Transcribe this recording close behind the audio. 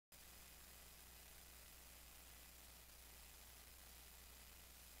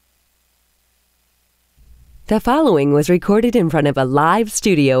The following was recorded in front of a live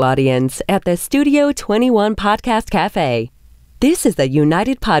studio audience at the Studio 21 Podcast Café. This is the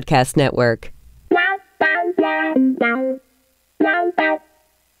United Podcast Network.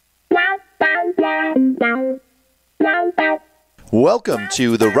 Welcome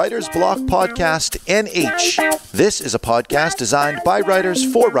to the Writer's Block Podcast NH. This is a podcast designed by writers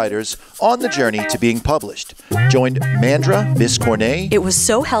for writers on the journey to being published. Joined Mandra Biscornet. It was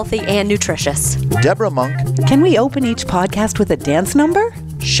so healthy and nutritious. Deborah Monk. Can we open each podcast with a dance number?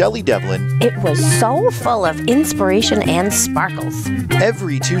 Shelley Devlin. It was so full of inspiration and sparkles.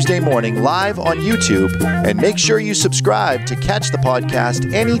 Every Tuesday morning live on YouTube. And make sure you subscribe to catch the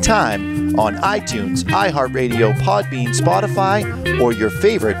podcast anytime on iTunes, iHeartRadio, Podbean, Spotify, or your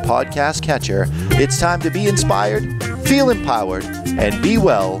favorite podcast catcher. It's time to be inspired, feel empowered, and be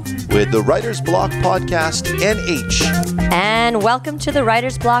well with the Writer's Block Podcast NH. And welcome to the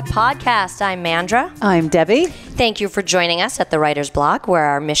Writer's Block Podcast. I'm Mandra. I'm Debbie. Thank you for joining us at the Writer's Block, where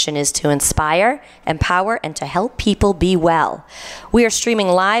our mission is to inspire, empower, and to help people be well. We are streaming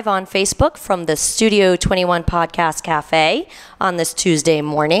live on Facebook from the Studio 21 Podcast Café on this Tuesday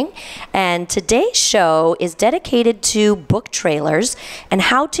morning. And today's show is dedicated to book trailers and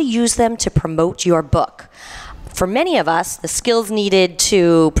how to use them to promote your book. For many of us, the skills needed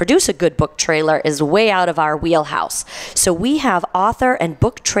to produce a good book trailer is way out of our wheelhouse. So we have author and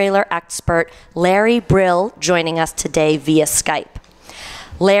book trailer expert Larry Brill joining us today via Skype.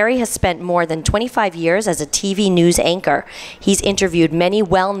 Larry has spent more than 25 years as a TV news anchor. He's interviewed many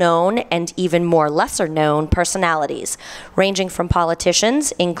well-known and even more lesser-known personalities, ranging from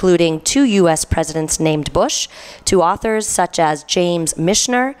politicians, including 2 U.S. presidents named Bush, to authors such as James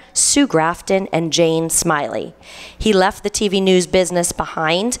Michener, Sue Grafton, and Jane Smiley. He left the TV news business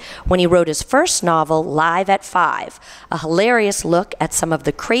behind when he wrote his first novel, Live at 5, a hilarious look at some of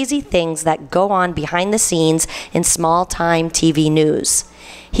the crazy things that go on behind the scenes in small-time TV news.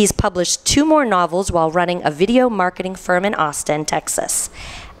 He's published 2 more novels while running a video marketing firm in Austin, Texas.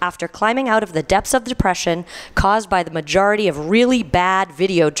 After climbing out of the depths of depression caused by the majority of really bad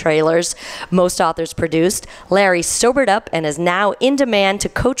video trailers most authors produced, Larry sobered up and is now in demand to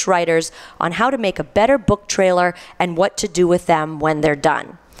coach writers on how to make a better book trailer and what to do with them when they're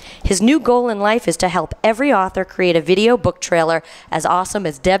done. His new goal in life is to help every author create a video book trailer as awesome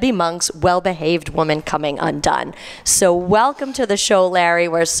as Debbie Monk's Well-Behaved Woman Coming Undone. So welcome to the show, Larry.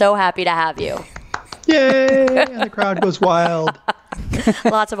 We're so happy to have you. Yay! And the crowd goes wild.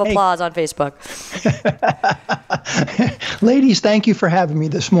 Lots of applause on Facebook. Ladies, thank you for having me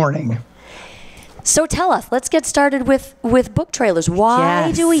this morning. So tell us, let's get started with book trailers.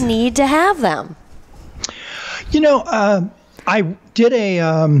 Why do we need to have them? You know, I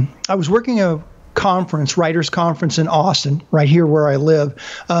was working a conference, writers conference in Austin, right here where I live,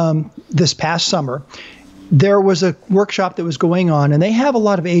 this past summer. There was a workshop that was going on, and they have a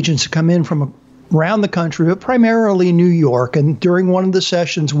lot of agents who come in from around the country, but primarily New York. And during one of the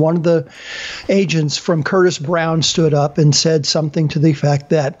sessions, one of the agents from Curtis Brown stood up and said something to the effect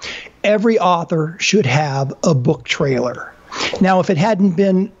that every author should have a book trailer. Now, if it hadn't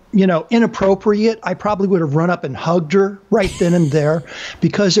been inappropriate, I probably would have run up and hugged her right then and there,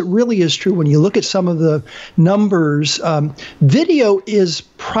 because it really is true. When you look at some of the numbers, video is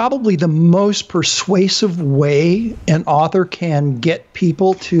probably the most persuasive way an author can get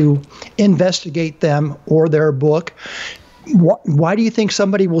people to investigate them or their book. Why do you think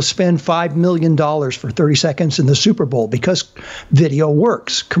somebody will spend $5 million for 30 seconds in the Super Bowl? Because video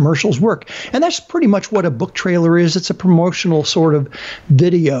works, commercials work. And that's pretty much what a book trailer is. It's a promotional sort of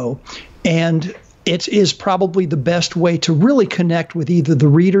video. And it is probably the best way to really connect with either the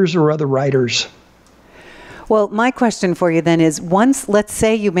readers or other writers. Well, my question for you then is, once, let's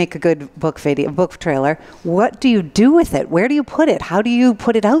say you make a good book trailer, what do you do with it? Where do you put it? How do you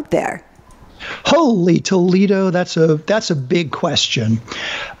put it out there? Holy Toledo, that's a big question.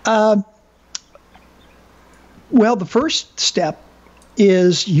 Well, the first step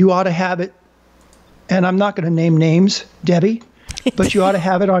is you ought to have it, and I'm not going to name names, Debbie, but you ought to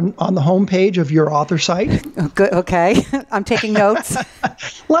have it on the homepage of your author site. Good. Okay, I'm taking notes.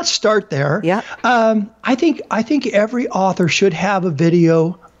 Let's start there. Yeah. I think every author should have a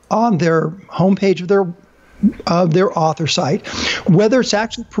video on their homepage of their author site, whether it's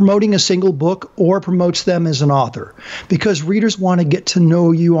actually promoting a single book or promotes them as an author, because readers want to get to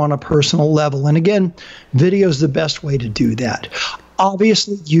know you on a personal level. And again, video is the best way to do that.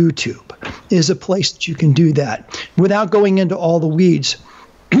 Obviously, YouTube is a place that you can do that. Without going into all the weeds,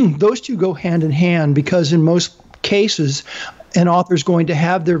 those two go hand in hand, because in most cases, an author is going to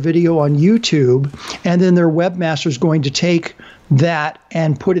have their video on YouTube, and then their webmaster is going to take that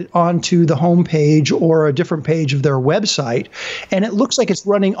and put it onto the homepage or a different page of their website. And it looks like it's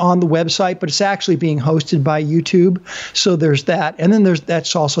running on the website, but it's actually being hosted by YouTube. So there's that. And then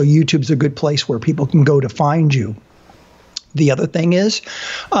that's also YouTube's a good place where people can go to find you. The other thing is,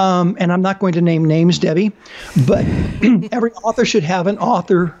 and I'm not going to name names, Debbie, but every author should have an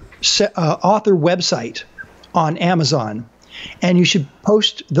author website on Amazon. And you should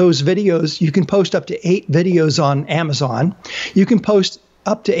post those videos. You can post up to 8 videos on Amazon. You can post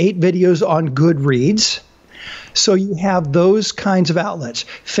up to 8 videos on Goodreads. So you have those kinds of outlets.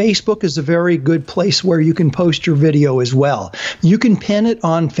 Facebook is a very good place where you can post your video as well. You can pin it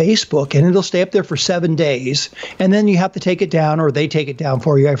on Facebook and it'll stay up there for 7 days. And then you have to take it down, or they take it down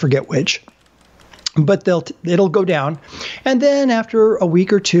for you. I forget which. But it'll go down. And then after a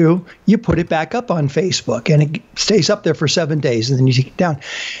week or 2, you put it back up on Facebook and it stays up there for 7 days, and then you take it down.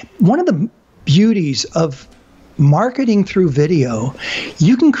 One of the beauties of marketing through video,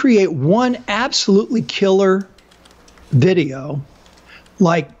 you can create one absolutely killer video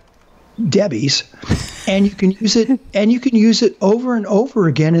like Debbie's, and you can use it over and over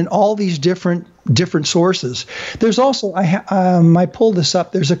again in all these different sources. There's also I pulled this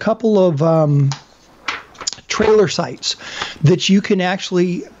up. There's a couple of trailer sites that you can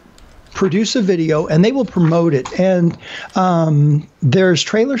actually produce a video and they will promote it. And there's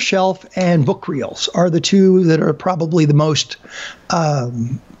Trailer Shelf and Book Reels are the two that are probably the most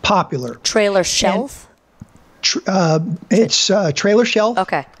popular. Trailer Shelf? It's Trailer Shelf.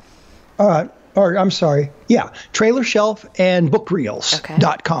 Okay. Or I'm sorry. Yeah. Trailer Shelf and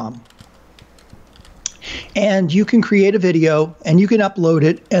bookreels.com. Okay. And you can create a video and you can upload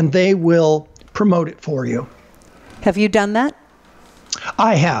it and they will promote it for you. Have you done that?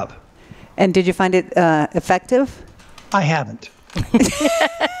 I have. And did you find it effective? I haven't.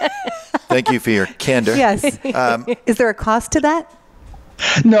 Thank you for your candor. Yes. Is there a cost to that?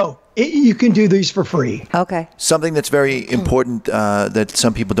 No. You can do these for free. Okay. Something that's very important that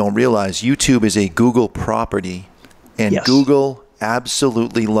some people don't realize, YouTube is a Google property, and yes. Google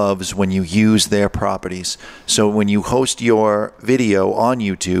absolutely loves when you use their properties. So when you host your video on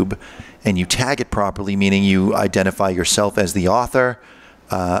YouTube and you tag it properly, meaning you identify yourself as the author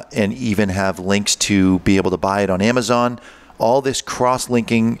and even have links to be able to buy it on Amazon, all this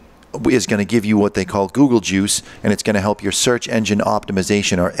cross-linking is going to give you what they call Google juice, and it's going to help your search engine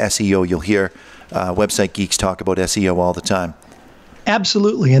optimization, or SEO. You'll hear website geeks talk about SEO all the time.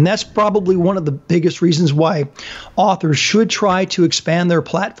 Absolutely. And that's probably one of the biggest reasons why authors should try to expand their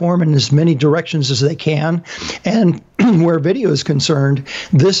platform in as many directions as they can. And where video is concerned,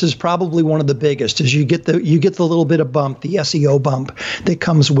 this is probably one of the biggest, is you get the little bit of bump, the SEO bump that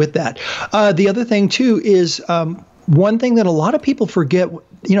comes with that. The other thing too is one thing that a lot of people forget,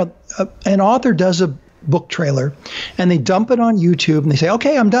 an author does a book trailer and they dump it on YouTube and they say,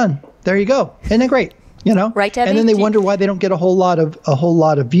 okay, I'm done. There you go. Isn't it great? Right, Debbie? And then they wonder why they don't get a whole lot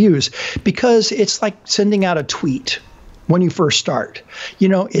of views, because it's like sending out a tweet when you first start.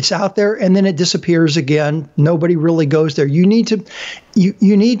 It's out there and then it disappears again. Nobody really goes there. You need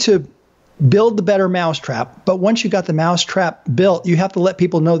to build the better mousetrap. But once you got the mousetrap built, you have to let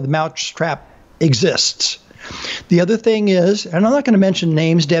people know the mousetrap exists. The other thing is, and I'm not going to mention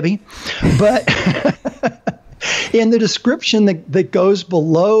names, Debbie, but in the description that goes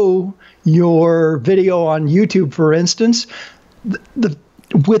below your video on YouTube, for instance,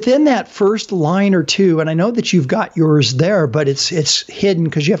 within that first line or two, and I know that you've got yours there, but it's hidden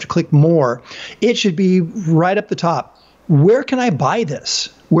because you have to click more. It should be right up the top. Where can I buy this?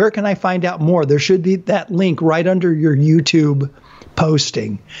 Where can I find out more? There should be that link right under your YouTube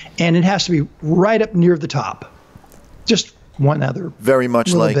posting, and it has to be right up near the top. Just one other. Very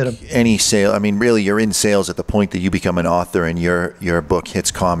much like any sale. I mean, really, you're in sales at the point that you become an author and your book hits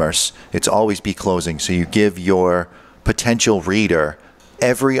commerce. It's always be closing. So you give your potential reader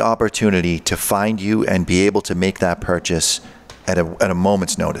every opportunity to find you and be able to make that purchase at a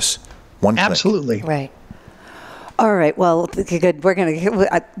moment's notice. One click. Absolutely. Right. All right. Well, good. We're going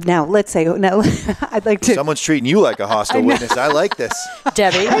to now. Let's say no. I'd like to. Someone's treating you like a hostile witness. I like this,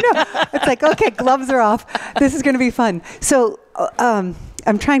 Debbie. I know. It's like, okay, gloves are off. This is going to be fun. So,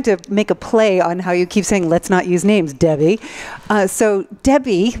 I'm trying to make a play on how you keep saying let's not use names, Debbie. So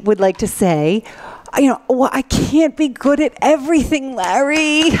Debbie would like to say, I can't be good at everything,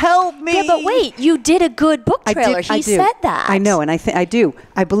 Larry. Help me. Yeah, but wait, you did a good book trailer. He said that. I know, and I do.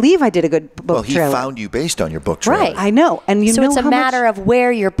 I believe I did a good book trailer. Well, he found you based on your book trailer. Right. I know. And so it's a matter of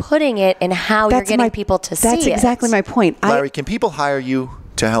where you're putting it and how you're getting people to see it. That's exactly my point. Larry, can people hire you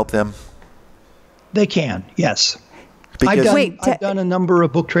to help them? They can, yes. Because I've done a number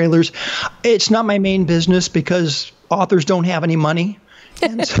of book trailers. It's not my main business because authors don't have any money.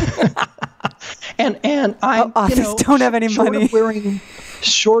 And I authors don't have any money.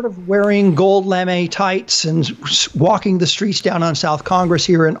 Short of wearing gold lame tights and walking the streets down on South Congress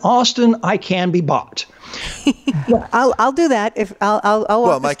here in Austin, I can be bought. I'll do that if I'll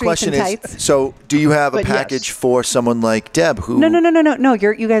walk the streets in tights. So do you have a package for someone like Deb who? No.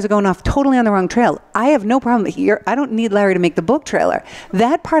 You guys are going off totally on the wrong trail. I have no problem here. I don't need Larry to make the book trailer.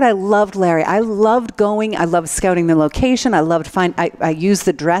 That part I loved, Larry. I loved going. I loved scouting the location. I loved I used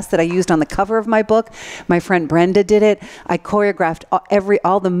the dress that I used on the cover of my book. My friend Brenda did it. I choreographed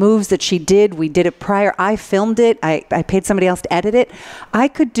all the moves that she did. We did it prior. I filmed it. I paid somebody else to edit it. I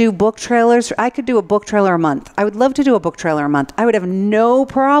could do book trailers. I could do a book trailer a month. I would love to do a book trailer a month. I would have no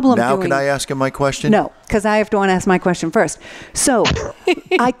problem Now doing. Can I ask him my question? No, because I have to want to ask my question first. So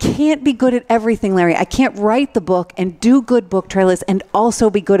I can't be good at everything, Larry. I can't write the book and do good book trailers and also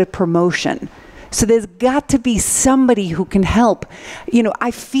be good at promotion. So there's got to be somebody who can help. You know,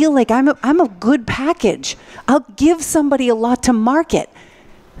 I feel like I'm a good package. I'll give somebody a lot to market.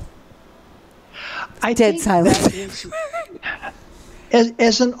 Dead silence.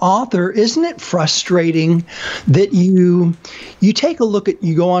 As an author, isn't it frustrating that you take a look at,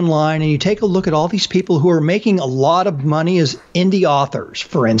 you go online and you take a look at all these people who are making a lot of money as indie authors,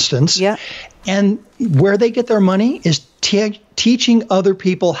 for instance, and where they get their money is teaching other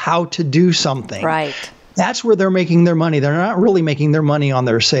people how to do something. Right. That's where they're making their money. They're not really making their money on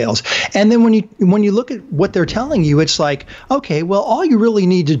their sales. And then when you look at what they're telling you, it's like, okay, well, all you really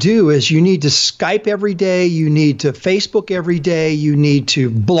need to do is you need to Skype every day. You need to Facebook every day. You need to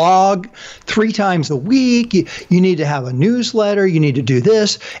blog 3 times a week. You need to have a newsletter. You need to do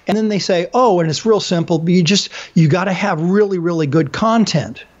this. And then they say, oh, and it's real simple. You got to have really, really good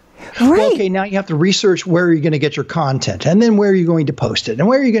content. Right. Well, okay, now you have to research where you're going to get your content and then where you're going to post it and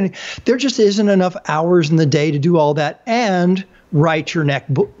where you're going to. There just isn't enough hours in the day to do all that and write your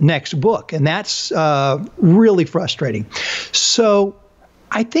next book. And that's really frustrating. So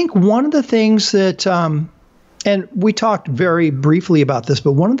I think one of the things that, and we talked very briefly about this,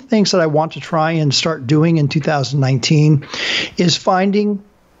 but one of the things that I want to try and start doing in 2019 is finding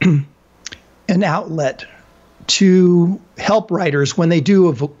an outlet to help writers when they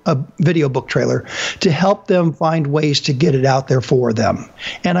do a video book trailer, to help them find ways to get it out there for them.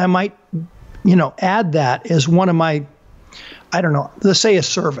 And I might, add that as one of my, let's say a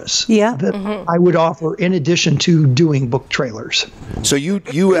service that I would offer in addition to doing book trailers. So you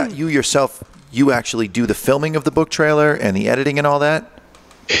yourself, you actually do the filming of the book trailer and the editing and all that?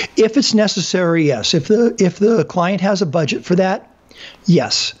 If it's necessary, yes. If the client has a budget for that,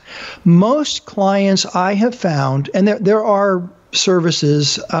 yes. Most clients I have found, and there are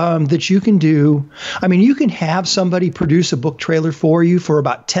services that you can do. I mean, you can have somebody produce a book trailer for you for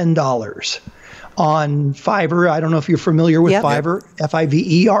about $10 on Fiverr. I don't know if you're familiar with Fiverr,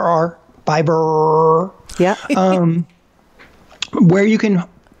 Fiverr, Fiverr. Yeah. Where you can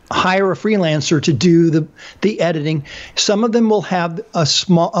hire a freelancer to do the editing. Some of them will have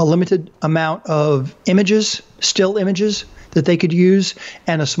a limited amount of images, still images, that they could use,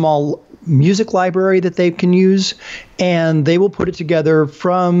 and a small music library that they can use, and they will put it together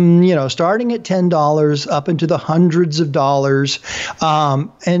from starting at $10 up into the hundreds of dollars,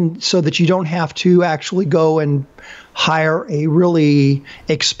 and so that you don't have to actually go and hire a really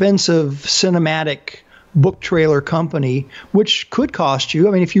expensive cinematic book trailer company, which could cost you.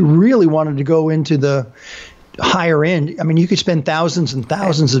 I mean, if you really wanted to go into the higher end, I mean, you could spend thousands and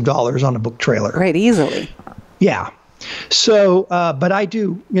thousands of dollars on a book trailer. Right, easily. Yeah. So, but I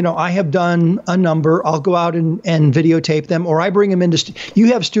do, I have done a number. I'll go out and videotape them, or I bring them into,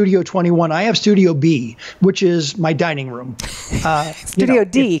 you have Studio 21. I have Studio B, which is my dining room. Studio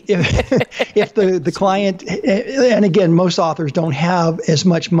D. If the client, and again, most authors don't have as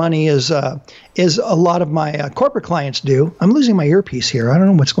much money as a lot of my corporate clients do. I'm losing my earpiece here. I don't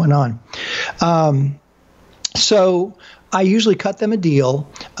know what's going on. So I usually cut them a deal.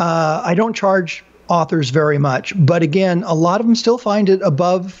 I don't charge authors very much, but again, a lot of them still find it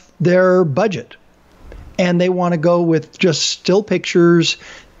above their budget, and they want to go with just still pictures,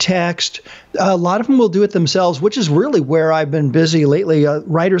 text. A lot of them will do it themselves, which is really where I've been busy lately.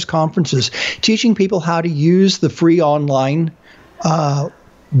 Writers' conferences, teaching people how to use the free online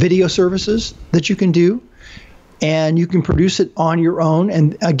video services that you can do, and you can produce it on your own.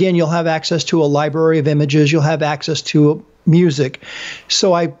 And again, you'll have access to a library of images. You'll have access to music.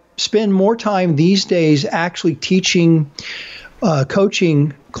 So I spend more time these days actually teaching,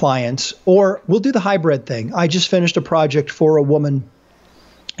 coaching clients, or we'll do the hybrid thing. I just finished a project for a woman,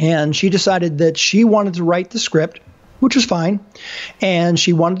 and she decided that she wanted to write the script which was fine. And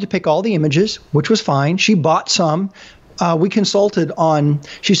she wanted to pick all the images, which was fine. She bought some. We consulted on,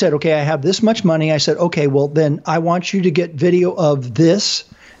 she said, okay, I have this much money. I said, okay, well, then I want you to get video of this,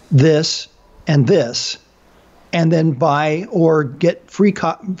 this, and this, and then buy or get free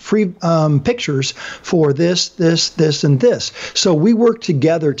pictures for this, this, this, and this. So we worked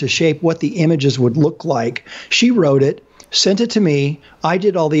together to shape what the images would look like. She wrote it, sent it to me. I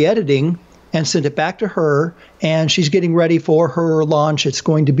did all the editing and sent it back to her, and she's getting ready for her launch. It's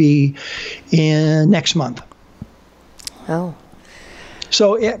going to be in next month. Oh.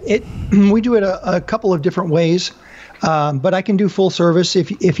 So we do it a couple of different ways, but I can do full service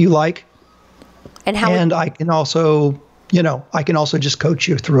if you like. And I can also, just coach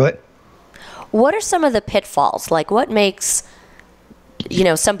you through it. What are some of the pitfalls? Like, what makes,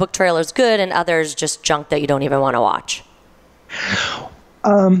 some book trailers good and others just junk that you don't even want to watch?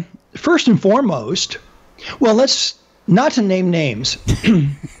 First and foremost, well, let's not to name names,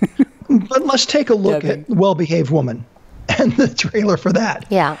 but let's take a look at Well-Behaved Woman and the trailer for that.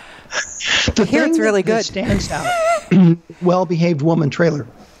 Yeah. The Here thing it's really that good. stands out, Well-Behaved Woman trailer,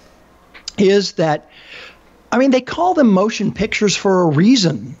 is that, they call them motion pictures for a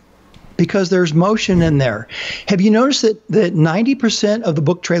reason, because there's motion in there. Have you noticed that 90% of the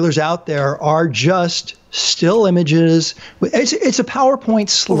book trailers out there are just still images? It's a PowerPoint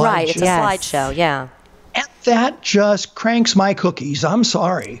slideshow. Right, it's a slideshow, yeah. And that just cranks my cookies. I'm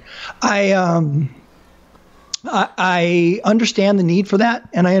sorry. I understand the need for that,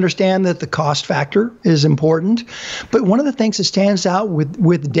 and I understand that the cost factor is important. But one of the things that stands out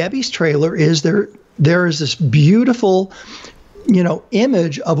with Debbie's trailer is there is this beautiful,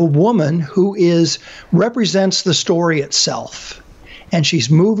 image of a woman who represents the story itself. And she's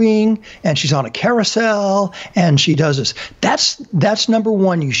moving, and she's on a carousel, and she does this. That's number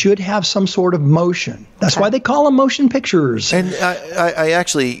one. You should have some sort of motion. That's why they call them motion pictures. And I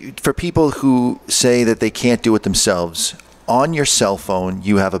actually, for people who say that they can't do it themselves, on your cell phone,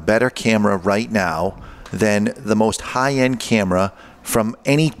 you have a better camera right now than the most high-end camera from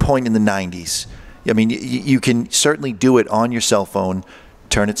any point in the 90s. You can certainly do it on your cell phone.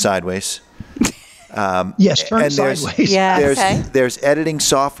 Turn it sideways. Yes, turn it sideways. Yeah. There's editing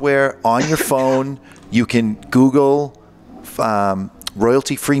software on your phone. You can Google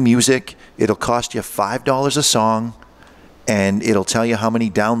royalty-free music. It'll cost you $5 a song, and it'll tell you how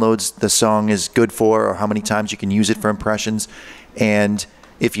many downloads the song is good for or how many times you can use it for impressions. And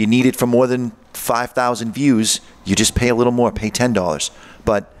if you need it for more than 5,000 views, you just pay a little more, pay $10.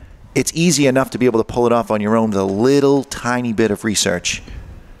 But it's easy enough to be able to pull it off on your own with a little tiny bit of research.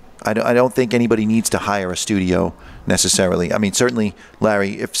 I don't think anybody needs to hire a studio necessarily. Certainly,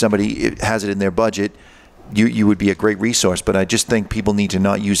 Larry, if somebody has it in their budget, you would be a great resource. But I just think people need to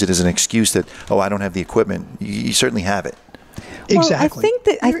not use it as an excuse that, I don't have the equipment. You certainly have it. Exactly.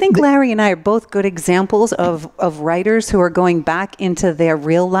 Well, I think Larry and I are both good examples of writers who are going back into their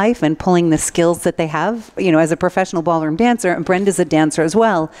real life and pulling the skills that they have, as a professional ballroom dancer, and Brenda's a dancer as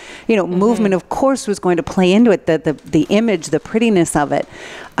well. Movement, of course, was going to play into it, the image, the prettiness of it.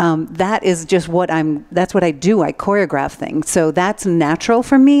 That is just that's what I do. I choreograph things. So that's natural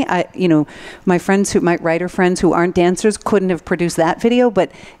for me. My writer friends who aren't dancers couldn't have produced that video, but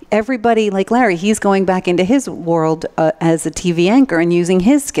everybody like Larry, he's going back into his world as a TV anchor and using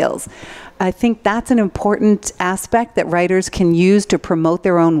his skills. I think that's an important aspect that writers can use to promote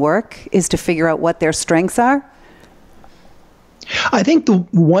their own work, is to figure out what their strengths are. I think the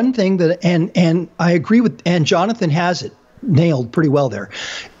one thing that, and I agree with, and Jonathan has it nailed pretty well there.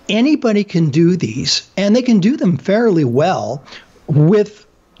 Anybody can do these, and they can do them fairly well with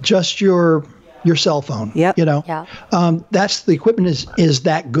just your cell phone. Yep. Yeah. That's the equipment is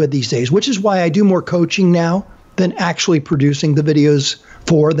that good these days, which is why I do more coaching now than actually producing the videos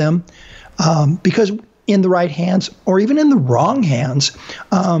for them. Because in the right hands, or even in the wrong hands,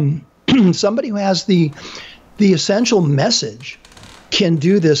 somebody who has the essential message can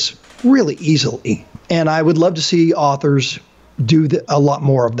do this really easily. And I would love to see authors do a lot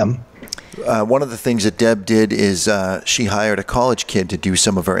more of them. One of the things that Deb did is she hired a college kid to do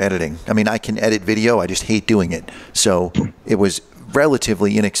some of her editing. I can edit video. I just hate doing it. So it was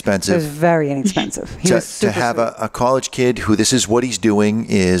relatively inexpensive. It was very inexpensive. He was super to have sweet. a college kid who this is what he's doing,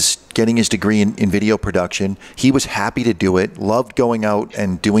 is getting his degree in video production. He was happy to do it, loved going out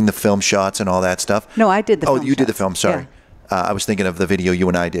and doing the film shots and all that stuff. No, I did the film Oh, you did the shots. film, sorry. Yeah. I was thinking of the video you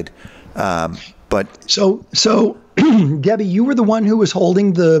and I did. But So Debbie, you were the one who was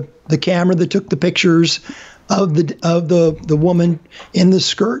holding the camera that took the pictures of the woman in the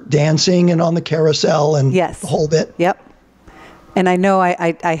skirt dancing and on the carousel and Yes. the whole bit. Yep. And I know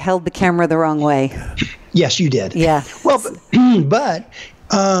I held the camera the wrong way. Yes, you did. Yeah. Well, but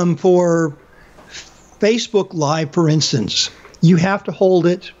for Facebook Live, for instance, you have to hold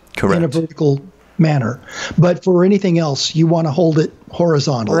it in a vertical manner. But for anything else, you want to hold it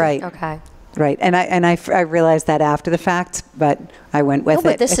horizontally. Right. Okay. Right. And I realized that after the fact, but I went with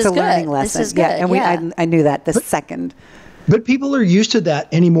but it. this It's is a learning good. lesson. This is good, And I knew that the second. But people are used to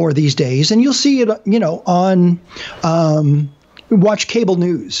that anymore these days, and you'll see it, on watch cable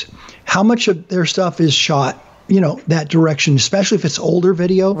news. How much of their stuff is shot, that direction, especially if it's older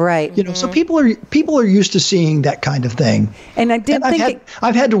video. Right. So people are used to seeing that kind of thing. And I did think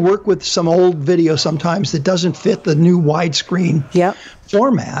I've had to work with some old video sometimes that doesn't fit the new widescreen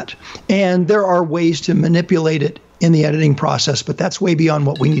format, and there are ways to manipulate it in the editing process, but that's way beyond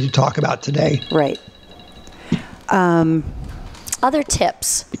what we need to talk about today. Right. Other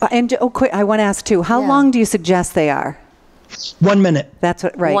tips. And quick, I want to ask too, how long do you suggest they are? 1 minute. That's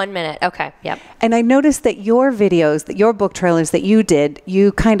what, right. 1 minute. Okay. Yep. And I noticed that your videos, that your book trailers that you did,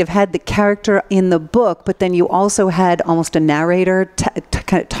 you kind of had the character in the book, but then you also had almost a narrator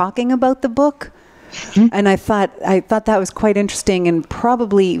kind of talking about the book. Mm-hmm. And I thought that was quite interesting and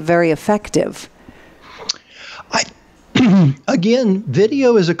probably very effective. Again,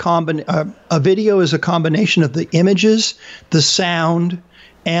 video is a combination of the images, the sound,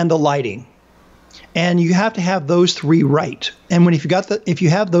 and the lighting. And you have to have those three right. And if you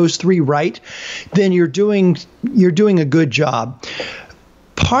have those three right, then you're doing a good job.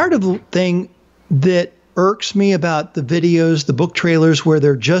 Part of the thing that irks me about the videos, the book trailers where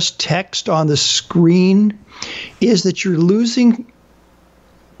they're just text on the screen, is that you're losing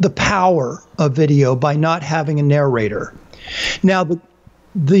the power of video by not having a narrator. Now,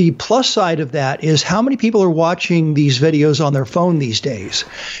 the plus side of that is how many people are watching these videos on their phone these days.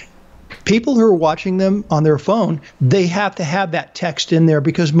 People who are watching them on their phone, they have to have that text in there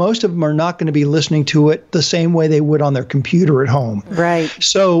because most of them are not going to be listening to it the same way they would on their computer at home. Right.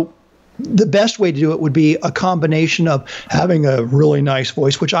 So the best way to do it would be a combination of having a really nice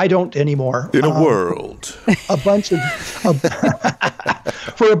voice, which I don't anymore. In a world. For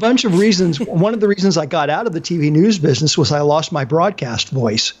a bunch of reasons. One of the reasons I got out of the TV news business was I lost my broadcast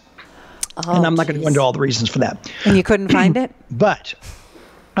voice. And I'm not going to go into all the reasons for that. And you couldn't find it? But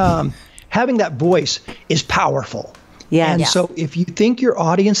having that voice is powerful. Yeah. And so if you think your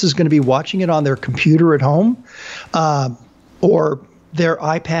audience is going to be watching it on their computer at home or their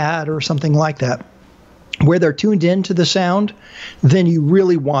iPad or something like that, where they're tuned into the sound, then you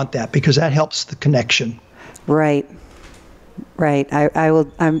really want that because that helps the connection. Right. Right.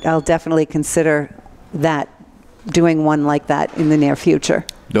 I'll definitely consider that, doing one like that in the near future.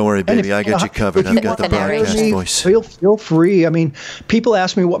 Don't worry, baby. I got you covered. I've got the broadcast voice. Feel free. I mean, people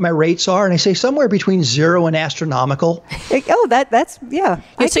ask me what my rates are, and I say somewhere between 0 and astronomical. That's yeah.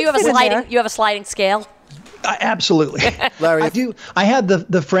 So you have a sliding scale. Absolutely. Larry, I do. I have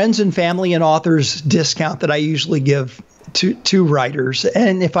the friends and family and authors discount that I usually give to writers,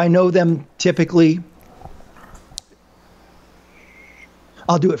 and if I know them, typically,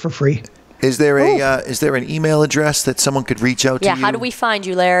 I'll do it for free. Is there an email address that someone could reach out to you? Yeah, how do we find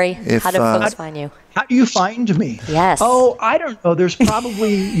you, Larry? How do folks find you? How do you find me? Yes. Oh, I don't know.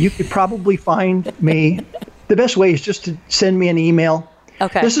 You could probably find me. The best way is just to send me an email.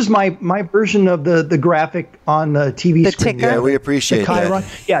 Okay. This is my version of the graphic on the TV screen. ticker? Yeah, we appreciate that.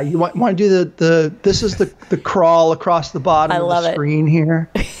 Yeah, you want to do this is the crawl across the bottom of the screen here.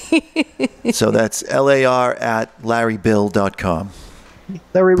 So that's LAR@LarryBill.com.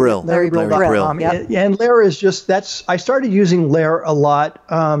 Larry Brill. LarryBrill.com. Yep. And Lair is just, I started using Lair a lot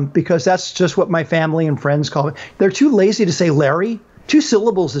because that's just what my family and friends call it. They're too lazy to say Larry. 2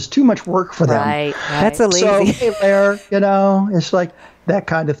 syllables is too much work for them. Right. That's a lazy. So, hey, Lair, it's like that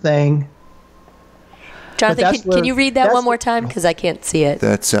kind of thing. Jonathan, can you read that one more time? Because I can't see it.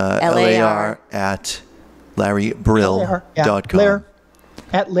 That's LAR@LarryBrill.com.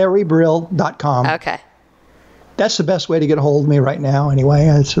 Lair@LarryBrill.com. Okay. That's the best way to get a hold of me right now, anyway.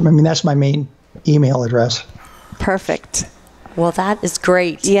 That's my main email address. Perfect. Well, that is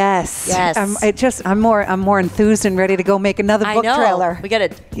great. Yes. I'm more enthused and ready to go make another book trailer. We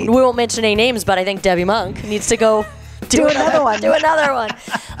won't mention any names, but I think Debbie Monk needs to go do another one. Do another one.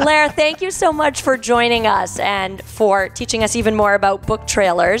 Lair, thank you so much for joining us and for teaching us even more about book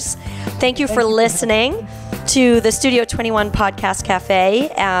trailers. Thank you for listening to the Studio 21 Podcast Cafe.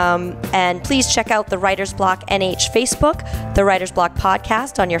 And please check out the Writer's Block NH Facebook, the Writer's Block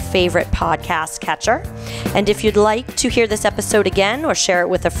Podcast on your favorite podcast catcher. And if you'd like to hear this episode again or share it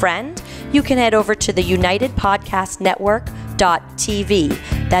with a friend, you can head over to the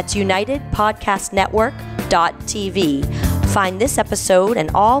UnitedPodcastNetwork.tv. That's UnitedPodcastNetwork.tv. Find this episode and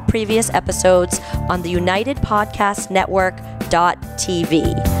all previous episodes on the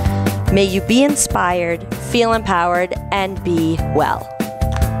UnitedPodcastNetwork.tv. May you be inspired, feel empowered, and be well.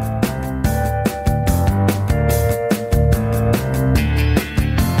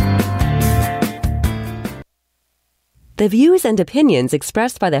 The views and opinions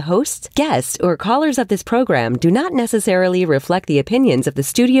expressed by the hosts, guests, or callers of this program do not necessarily reflect the opinions of the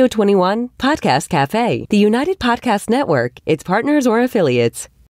Studio 21 Podcast Café, the United Podcast Network, its partners, or affiliates.